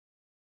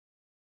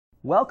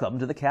Welcome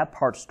to the Cat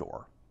Parts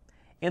Store.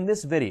 In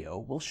this video,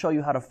 we'll show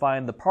you how to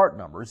find the part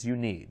numbers you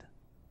need.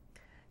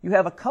 You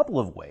have a couple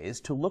of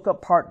ways to look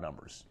up part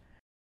numbers.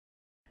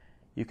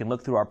 You can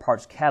look through our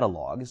parts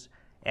catalogs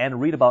and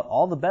read about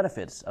all the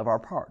benefits of our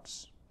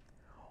parts.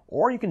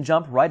 Or you can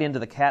jump right into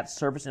the CAT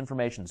Service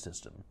Information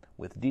System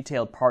with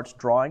detailed parts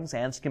drawings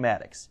and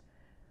schematics.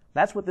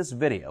 That's what this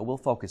video will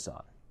focus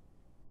on.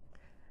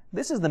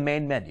 This is the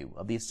main menu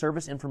of the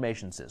Service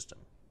Information System.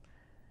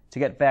 To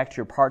get back to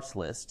your parts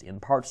list in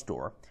Parts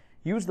Store,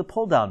 use the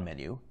pull-down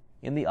menu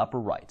in the upper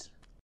right.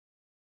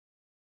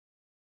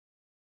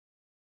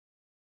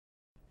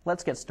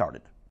 Let's get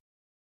started.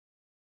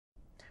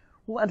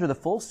 We'll enter the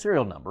full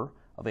serial number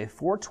of a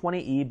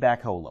 420E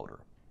backhoe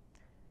loader.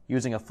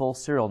 Using a full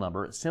serial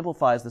number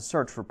simplifies the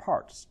search for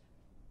parts.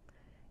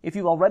 If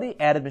you've already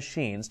added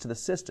machines to the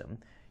system,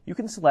 you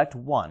can select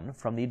one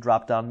from the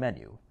drop-down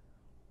menu,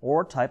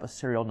 or type a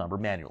serial number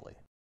manually.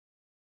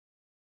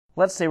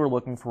 Let's say we're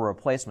looking for a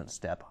replacement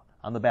step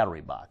on the battery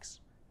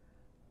box.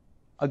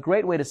 A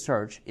great way to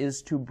search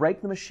is to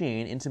break the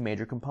machine into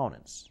major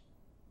components.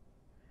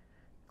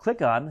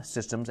 Click on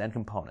Systems and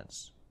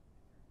Components.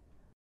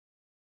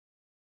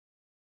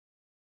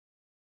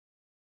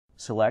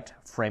 Select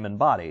Frame and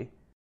Body,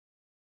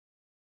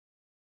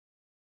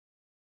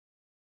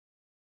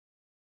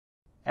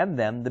 and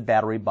then the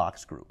battery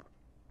box group.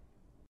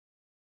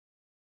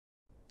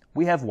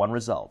 We have one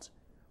result,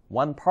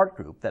 one part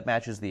group that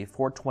matches the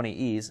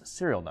 420E's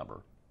serial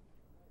number.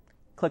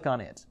 Click on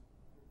it.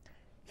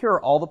 Here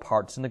are all the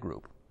parts in the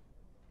group.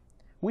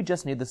 We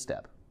just need the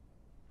step.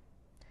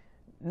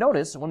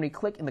 Notice when we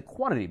click in the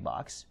quantity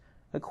box,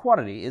 the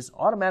quantity is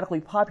automatically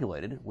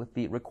populated with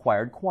the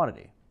required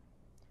quantity.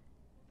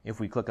 If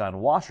we click on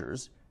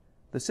washers,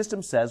 the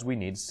system says we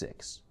need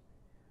 6.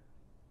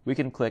 We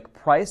can click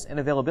Price and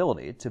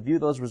Availability to view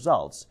those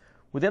results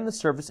within the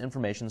Service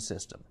Information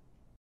System.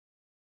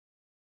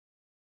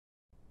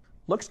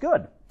 Looks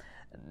good.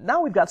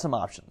 Now we've got some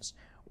options.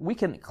 We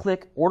can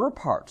click Order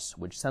Parts,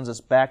 which sends us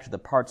back to the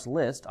parts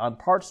list on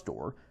Parts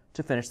Store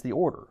to finish the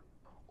order,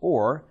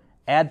 or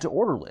Add to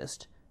Order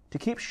List to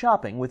keep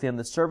shopping within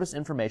the Service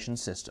Information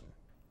System.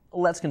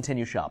 Let's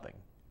continue shopping.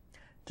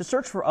 To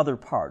search for other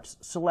parts,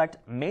 select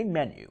Main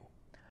Menu.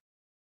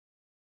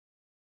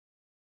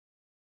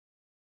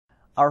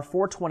 Our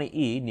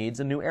 420E needs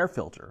a new air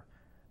filter.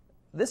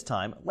 This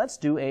time, let's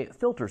do a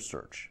filter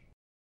search.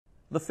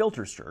 The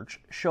filter search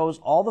shows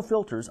all the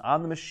filters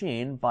on the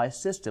machine by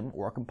system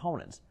or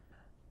component.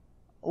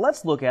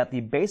 Let's look at the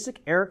basic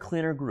air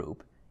cleaner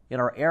group in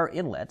our air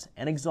inlet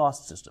and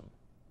exhaust system.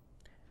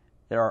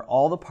 There are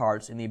all the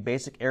parts in the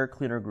basic air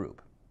cleaner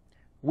group.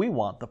 We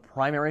want the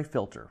primary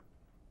filter.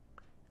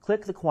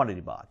 Click the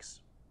quantity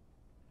box.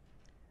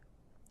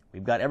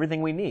 We've got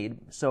everything we need,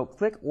 so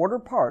click Order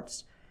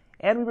Parts,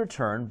 and we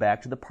return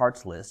back to the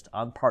parts list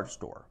on Parts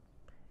Store,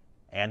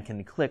 and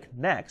can click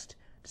Next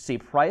to see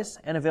price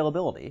and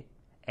availability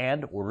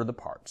and order the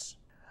parts.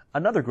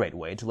 Another great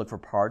way to look for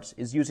parts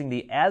is using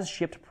the As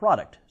Shipped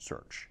Product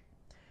search.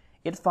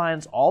 It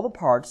finds all the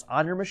parts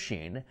on your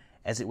machine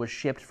as it was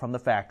shipped from the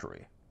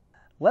factory.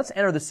 Let's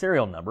enter the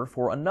serial number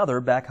for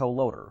another backhoe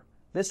loader.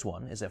 This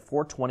one is a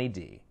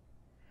 420D.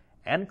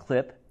 And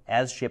click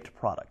As Shipped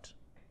Product.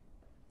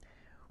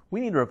 We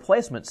need a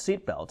replacement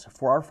seatbelt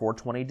for our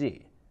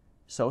 420D,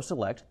 so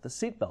select the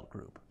seatbelt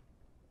group.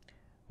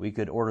 We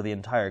could order the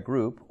entire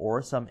group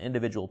or some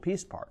individual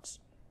piece parts.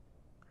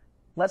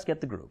 Let's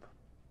get the group.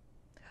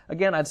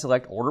 Again, I'd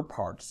select Order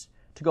Parts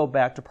to go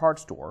back to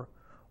Parts Store,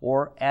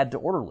 or Add to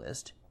Order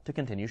List to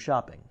continue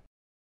shopping.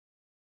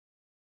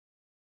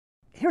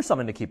 Here's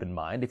something to keep in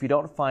mind if you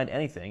don't find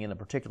anything in a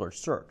particular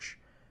search.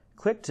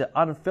 Click to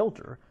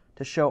Unfilter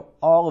to show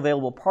all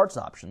available parts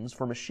options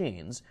for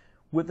machines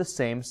with the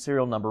same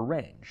serial number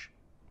range.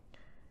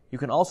 You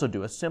can also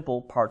do a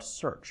simple parts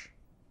search.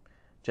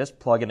 Just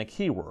plug in a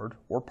keyword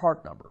or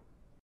part number.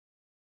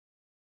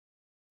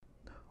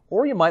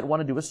 Or you might want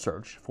to do a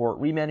search for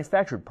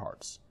remanufactured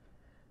parts.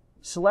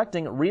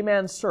 Selecting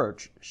Reman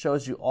Search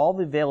shows you all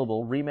the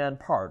available reman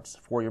parts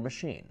for your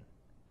machine.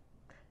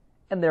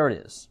 And there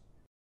it is.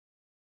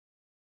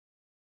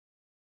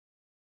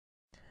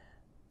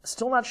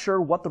 Still not sure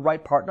what the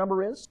right part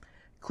number is?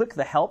 Click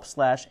the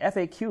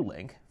Help/FAQ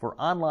link for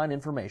online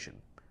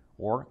information,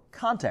 or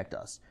contact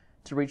us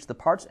to reach the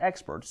parts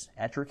experts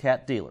at your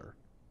CAT dealer.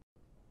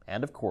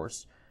 And of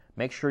course,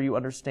 make sure you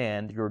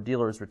understand your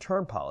dealer's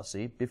return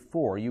policy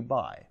before you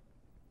buy.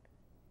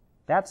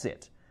 That's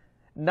it.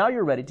 Now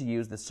you're ready to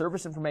use the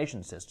Service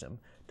Information System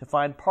to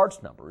find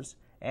parts numbers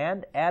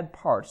and add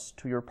parts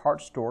to your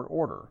Parts Store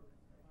order.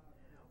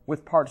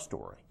 With Parts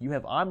Store, you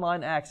have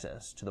online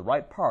access to the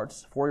right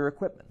parts for your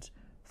equipment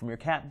from your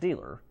CAT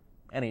dealer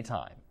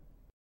anytime.